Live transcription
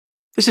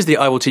This is the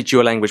I Will Teach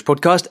You a Language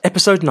podcast,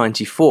 episode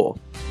 94.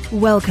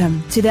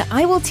 Welcome to the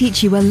I Will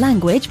Teach You a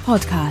Language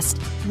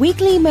podcast.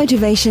 Weekly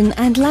motivation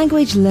and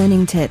language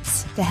learning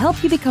tips to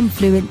help you become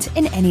fluent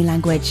in any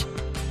language.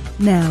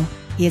 Now,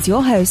 here's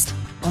your host,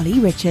 Ollie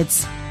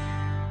Richards.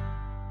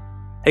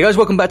 Hey guys,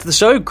 welcome back to the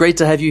show. Great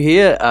to have you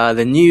here.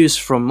 The news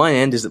from my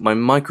end is that my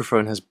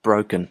microphone has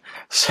broken.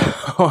 So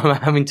I'm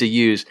having to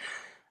use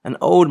an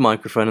old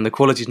microphone and the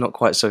quality is not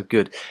quite so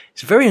good.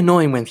 It's very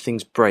annoying when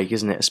things break,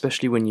 isn't it?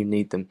 Especially when you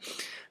need them.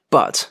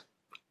 But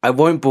I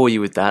won't bore you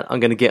with that. I'm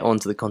going to get on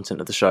to the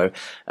content of the show.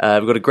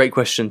 We've got a great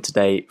question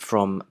today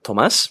from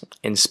Tomas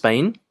in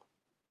Spain.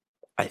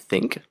 I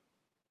think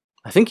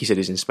he said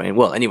he's in Spain.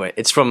 Well, anyway,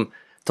 it's from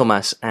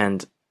Tomas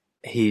and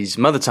his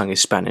mother tongue is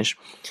Spanish.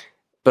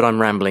 But I'm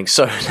rambling,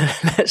 so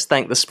let's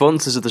thank the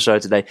sponsors of the show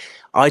today.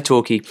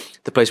 italki,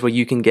 the place where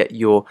you can get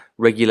your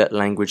regular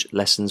language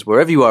lessons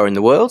wherever you are in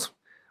the world.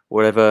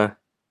 Wherever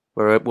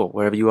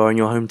you are in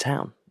your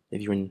hometown.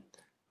 If you're in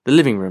the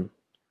living room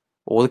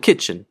or the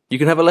kitchen, you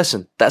can have a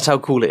lesson. That's how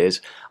cool it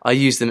is. I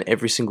use them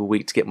every single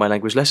week to get my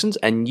language lessons,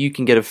 and you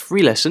can get a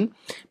free lesson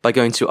by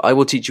going to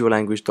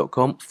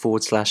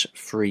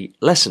iwillteachyoualanguage.com/free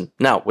lesson.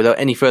 Now, without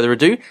any further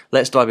ado,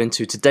 let's dive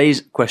into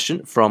today's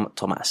question from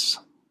Tomas.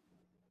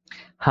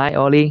 Hi,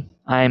 Ollie.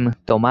 I'm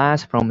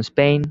Tomas from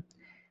Spain.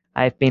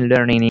 I've been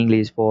learning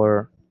English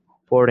for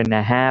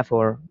 4.5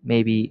 or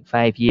maybe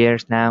 5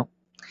 years now.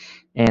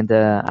 And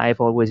I've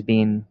always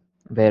been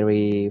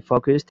very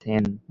focused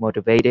and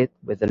motivated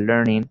with the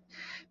learning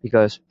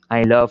because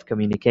I love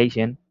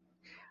communication.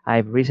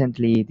 I've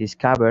recently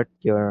discovered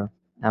your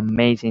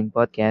amazing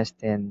podcast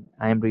and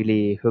I'm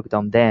really hooked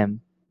on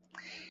them.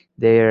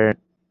 They're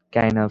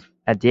kind of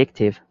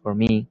addictive for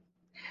me.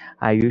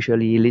 I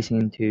usually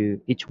listen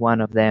to each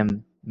one of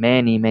them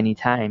many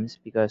times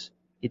because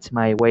it's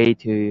my way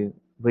to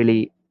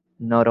really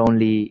not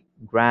only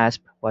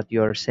grasp what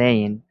you're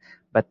saying,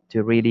 but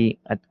to really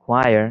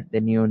acquire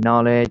the new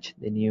knowledge,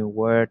 the new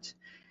words,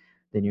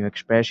 the new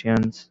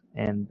expressions,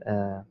 and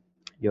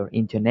your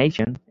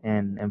intonation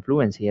and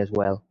fluency as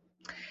well.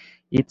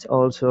 It's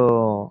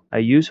also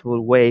a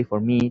useful way for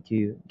me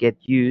to get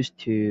used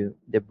to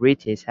the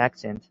British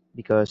accent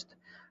because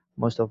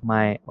most of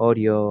my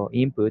audio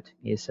input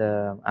is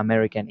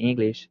American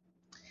English.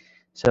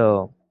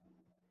 So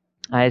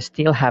I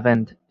still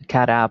haven't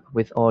caught up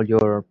with all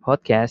your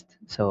podcasts,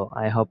 so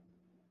I hope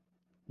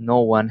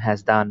no one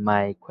has done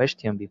my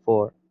question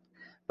before,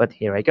 but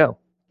here I go.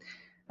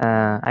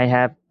 I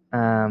have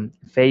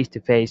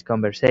face-to-face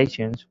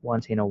conversations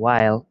once in a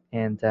while,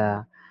 and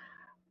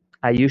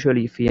I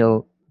usually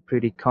feel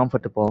pretty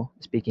comfortable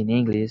speaking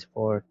English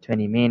for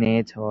 20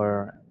 minutes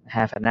or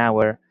half an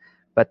hour,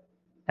 but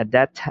at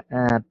that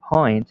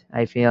point,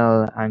 I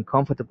feel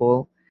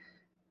uncomfortable,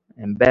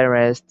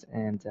 embarrassed,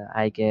 and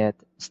I get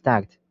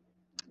stuck.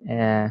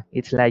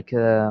 It's like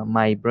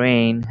my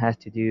brain has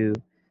to do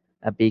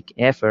a big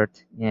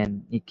effort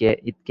and it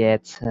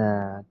gets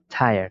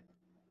tired.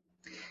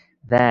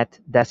 That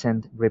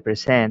doesn't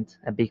represent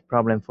a big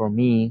problem for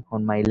me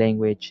on my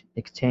language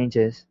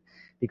exchanges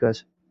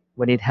because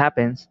when it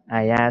happens,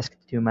 I ask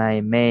to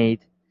my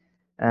maid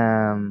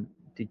to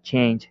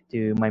change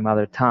to my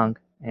mother tongue,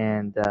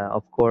 and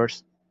of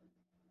course,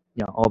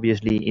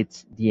 obviously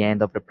it's the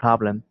end of the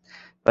problem.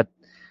 But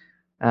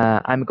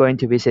I'm going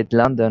to visit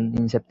London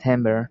in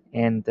September,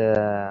 and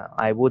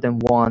I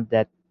wouldn't want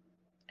that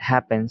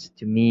happens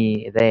to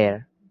me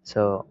there.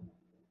 So,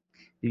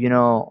 do you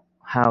know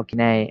how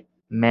can I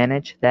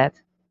manage that?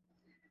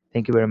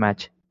 Thank you very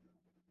much.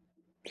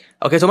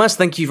 Okay, Thomas,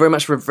 thank you very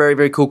much for a very,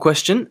 very cool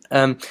question.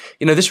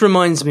 This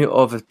reminds me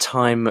of a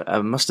time,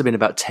 must have been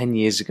about 10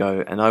 years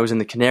ago, and I was in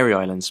the Canary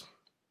Islands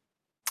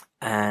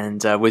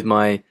and with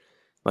my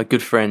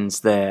good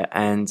friends there.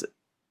 And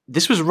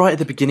this was right at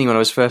the beginning when I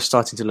was first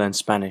starting to learn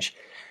Spanish.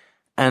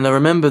 And I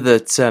remember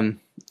that,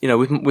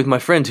 with my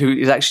friend who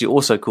is actually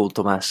also called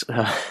Tomas,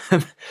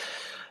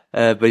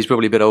 but he's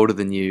probably a bit older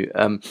than you.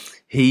 So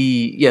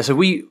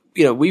we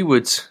were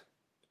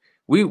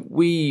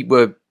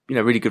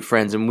really good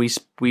friends, and we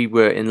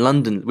were in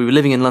London. We were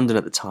living in London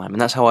at the time,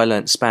 and that's how I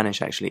learned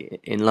Spanish actually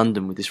in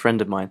London with this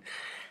friend of mine.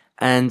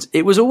 And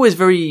it was always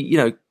very,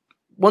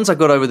 once I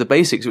got over the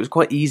basics, it was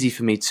quite easy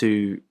for me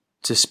to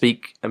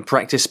speak and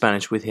practice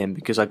Spanish with him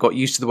because I got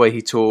used to the way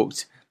he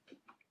talked,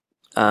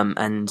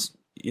 and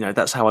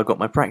that's how I got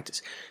my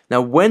practice.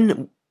 Now,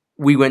 when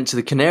we went to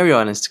the Canary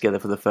Islands together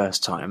for the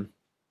first time,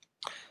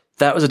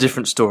 that was a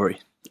different story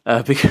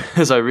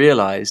because I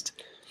realized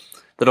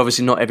that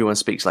obviously not everyone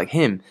speaks like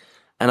him.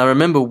 And I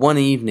remember one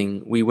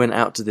evening we went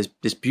out to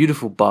this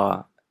beautiful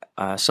bar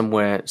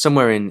somewhere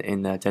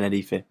in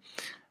Tenerife,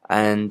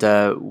 and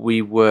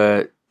we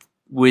were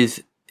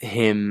with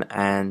him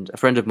and a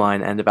friend of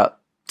mine and about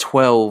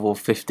 12 or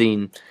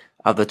 15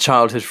 other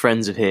childhood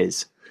friends of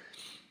his.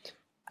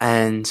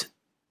 And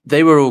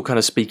they were all kind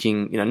of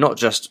speaking, not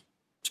just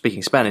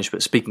speaking Spanish,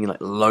 but speaking like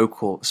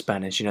local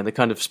Spanish, the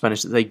kind of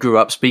Spanish that they grew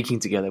up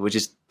speaking together, which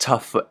is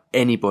tough for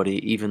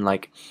anybody, even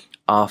like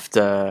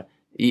after,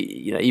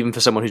 even for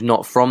someone who's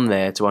not from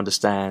there to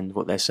understand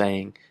what they're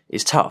saying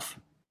is tough.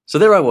 So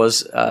there I was,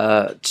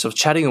 sort of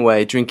chatting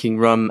away, drinking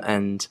rum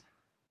and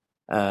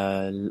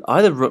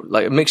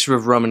like a mixture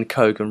of rum and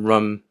Coke and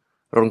ron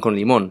con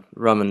limon,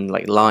 rum and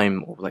like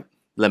lime or like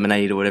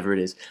lemonade or whatever it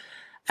is.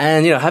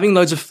 And, having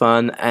loads of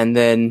fun. And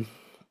then,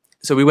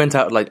 so we went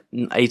out at like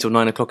 8 or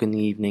 9 o'clock in the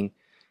evening.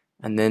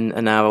 And then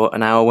an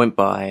hour went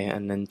by,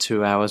 and then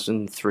 2 hours,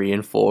 and 3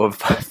 and 4 and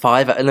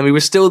 5. And then we were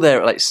still there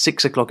at like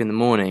 6 o'clock in the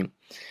morning,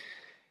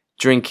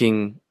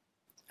 drinking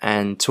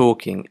and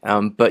talking.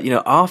 But,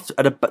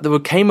 there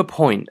came a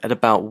point at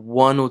about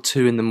 1 or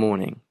 2 in the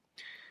morning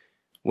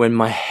when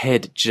my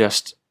head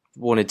just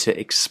wanted to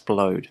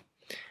explode.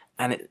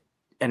 And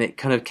it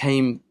kind of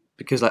came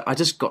because like I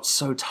just got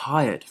so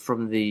tired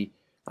from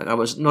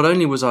not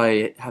only was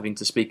I having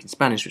to speak in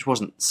Spanish, which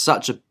wasn't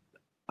such a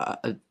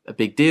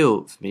big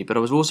deal for me, but I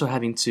was also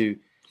having to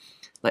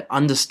like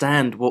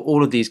understand what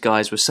all of these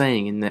guys were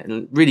saying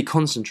and really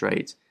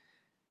concentrate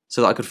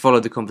so that I could follow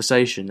the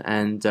conversation.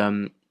 And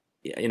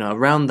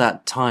around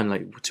that time,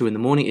 like 2 in the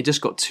morning, it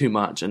just got too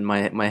much, and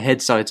my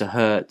head started to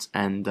hurt,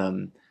 and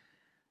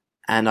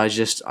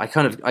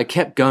I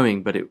kept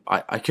going, but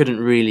I couldn't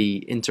really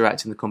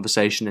interact in the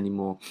conversation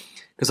anymore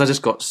because I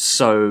just got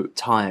so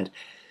tired.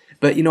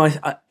 But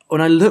when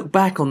I look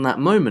back on that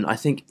moment, I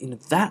think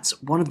that's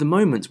one of the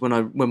moments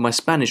when my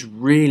Spanish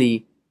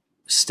really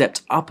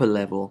stepped up a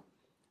level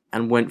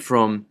and went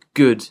from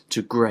good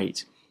to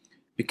great,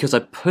 because I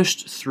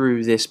pushed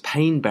through this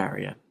pain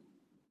barrier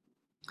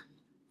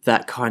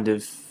that kind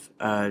of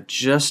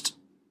just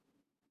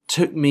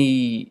took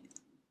me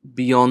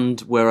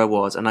beyond where I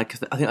was, and I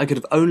think I could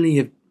have only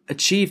have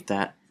achieved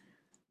that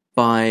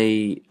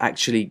by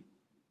actually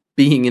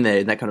being in there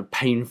in that kind of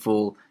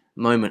painful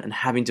moment and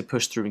having to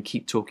push through and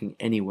keep talking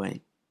anyway.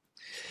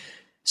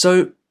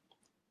 So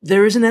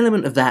there is an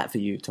element of that for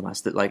you,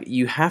 Thomas, that like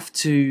you have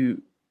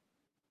to,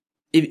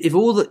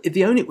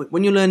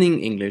 when you're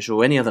learning English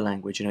or any other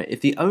language,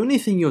 if the only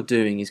thing you're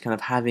doing is kind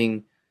of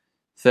having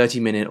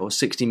 30-minute or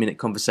 60-minute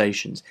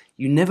conversations,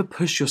 you never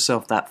push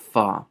yourself that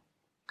far.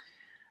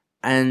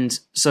 And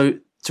so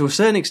to a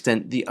certain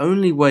extent, the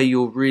only way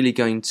you're really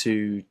going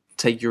to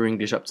take your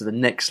English up to the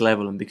next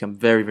level and become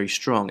very, very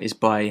strong is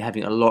by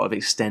having a lot of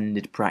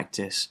extended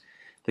practice,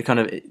 the kind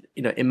of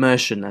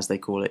immersion, as they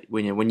call it,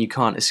 when you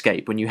can't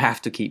escape, when you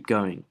have to keep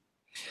going.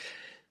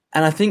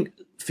 And I think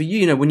for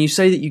you, when you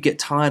say that you get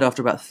tired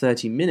after about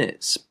 30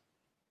 minutes,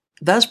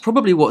 that's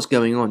probably what's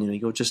going on.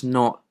 You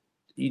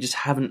just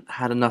haven't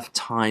had enough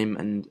time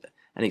and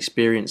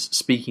experience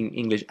speaking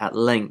English at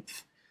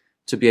length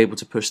to be able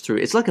to push through.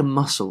 It's like a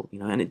muscle,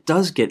 and it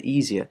does get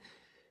easier.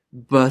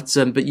 But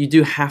you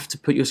do have to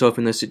put yourself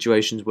in those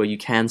situations where you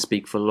can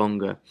speak for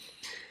longer.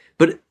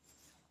 But,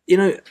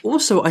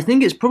 also I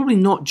think it's probably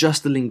not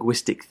just a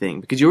linguistic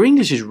thing, because your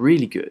English is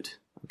really good,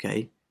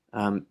 okay?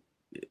 I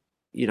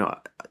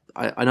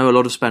know a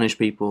lot of Spanish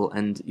people,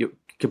 and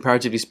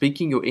comparatively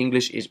speaking, your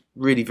English is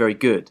really very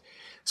good.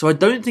 So I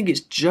don't think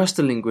it's just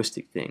a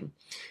linguistic thing.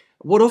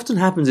 What often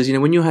happens is,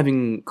 when you're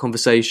having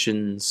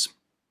conversations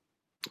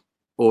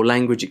or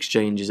language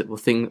exchanges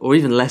or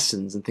even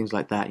lessons and things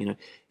like that,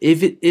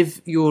 if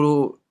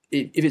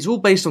it's all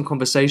based on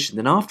conversation,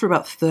 then after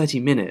about 30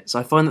 minutes,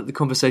 I find that the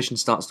conversation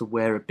starts to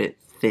wear a bit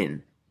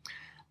thin,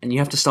 and you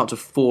have to start to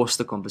force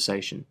the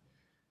conversation,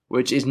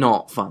 which is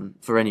not fun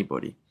for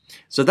anybody.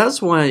 So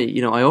that's why,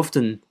 I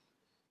often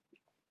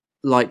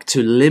like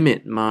to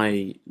limit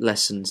my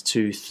lessons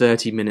to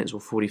 30 minutes or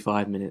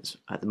 45 minutes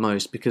at the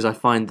most, because I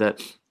find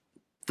that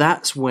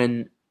that's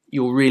when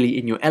you're really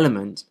in your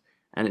element,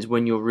 and it's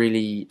when you're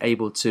really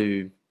able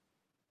to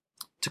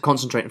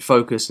concentrate and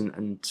focus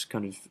and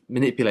kind of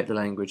manipulate the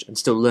language and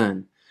still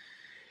learn.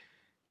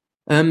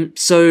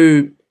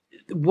 So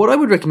what I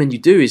would recommend you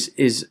do is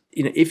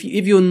if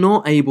you're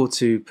not able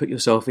to put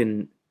yourself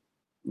in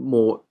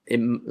more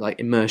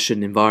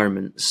immersion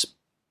environments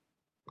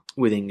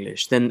with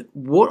English, then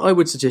what I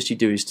would suggest you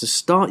do is to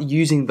start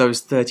using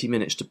those 30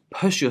 minutes to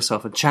push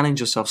yourself and challenge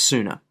yourself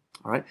sooner.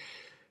 All right.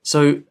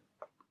 So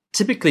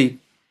typically,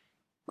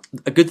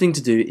 a good thing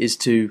to do is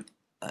to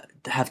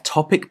have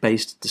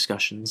topic-based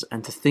discussions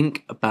and to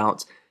think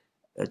about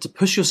to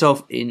push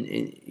yourself in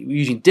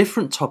using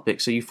different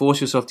topics. So you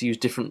force yourself to use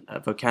different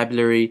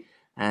vocabulary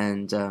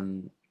and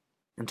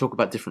talk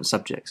about different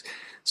subjects.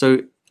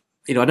 So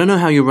I don't know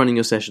how you're running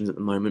your sessions at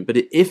the moment, but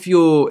if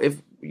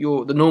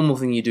the normal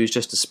thing you do is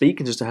just to speak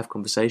and just to have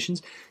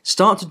conversations,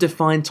 start to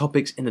define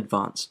topics in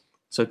advance.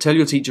 So tell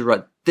your teacher,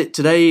 right,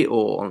 today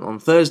or on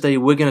Thursday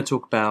we're going to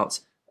talk about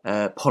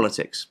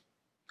politics.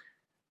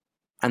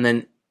 And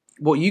then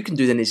what you can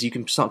do then is you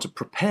can start to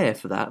prepare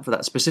for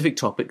that specific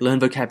topic,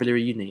 learn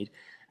vocabulary you need,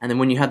 and then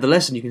when you have the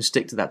lesson, you can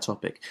stick to that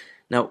topic.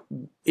 Now,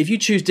 if you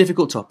choose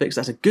difficult topics,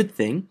 that's a good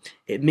thing.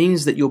 It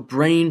means that your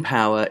brain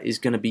power is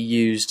going to be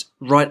used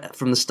right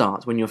from the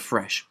start when you're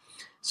fresh.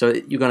 So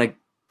you're going to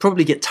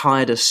probably get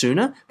tired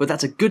sooner, but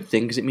that's a good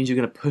thing because it means you're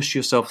going to push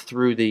yourself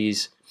through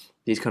these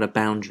kind of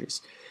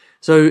boundaries.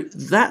 So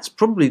that's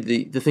probably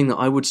the thing that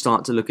I would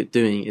start to look at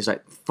doing is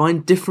like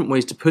find different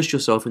ways to push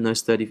yourself in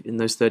those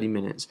 30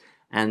 minutes,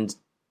 and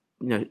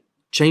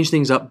change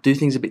things up, do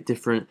things a bit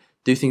different,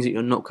 do things that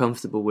you're not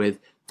comfortable with,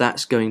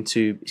 it's going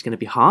to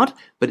be hard,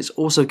 but it's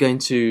also going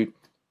to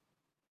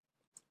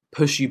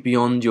push you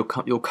beyond your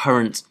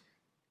current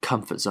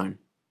comfort zone.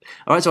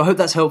 All right, so I hope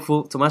that's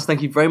helpful. Tomas,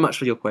 thank you very much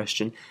for your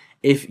question.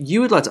 If you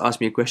would like to ask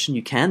me a question,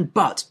 you can,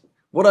 but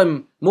what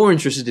I'm more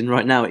interested in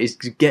right now is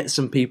to get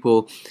some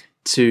people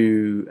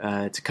to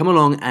come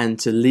along and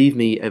to leave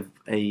me a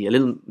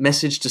little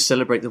message to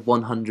celebrate the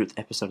 100th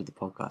episode of the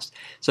podcast.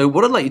 So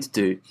what I'd like you to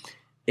do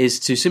is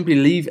to simply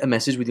leave a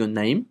message with your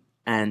name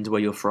and where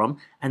you're from,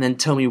 and then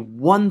tell me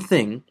one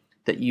thing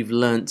that you've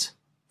learnt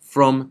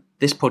from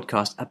this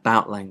podcast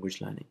about language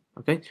learning.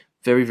 Okay?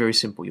 Very, very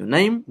simple. Your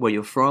name, where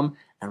you're from,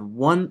 and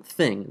one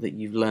thing that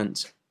you've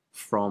learnt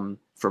from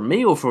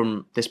me or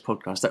from this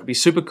podcast. That would be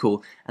super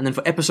cool. And then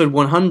for episode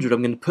 100,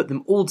 I'm going to put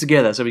them all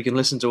together so we can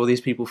listen to all these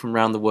people from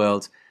around the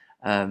world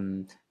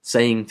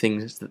saying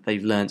things that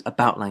they've learned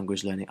about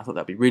language learning. I thought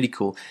that'd be really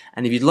cool.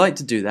 And if you'd like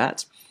to do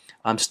that,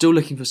 I'm still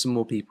looking for some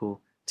more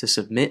people to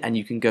submit, and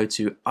you can go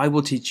to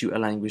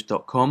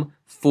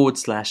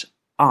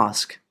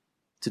iwillteachyoualanguage.com/ask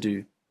to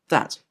do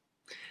that.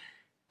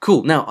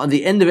 Cool. Now, at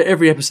the end of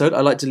every episode, I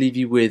like to leave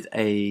you with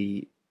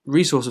a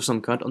resource of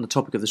some kind on the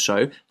topic of the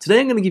show. Today,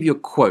 I'm going to give you a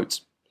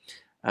quote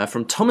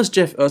from not Thomas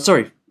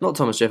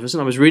Jefferson.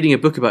 I was reading a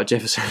book about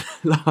Jefferson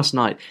last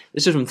night.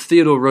 This is from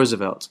Theodore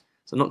Roosevelt,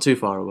 so not too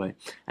far away.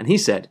 And he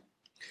said,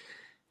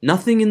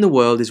 "Nothing in the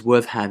world is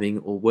worth having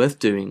or worth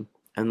doing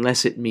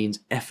unless it means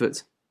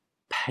effort,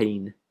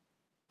 pain,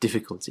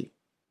 difficulty.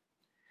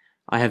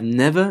 I have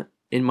never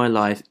in my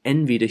life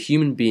envied a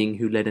human being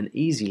who led an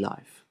easy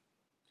life.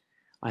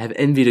 I have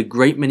envied a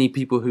great many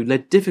people who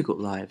led difficult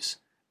lives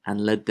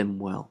and led them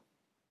well."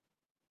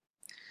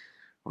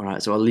 All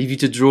right, so I'll leave you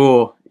to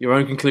draw your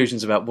own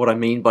conclusions about what I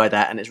mean by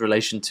that and its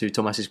relation to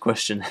Thomas's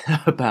question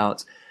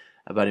about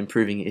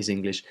improving his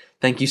English.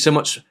 Thank you so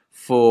much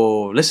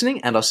for listening,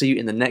 and I'll see you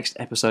in the next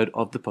episode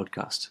of the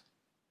podcast.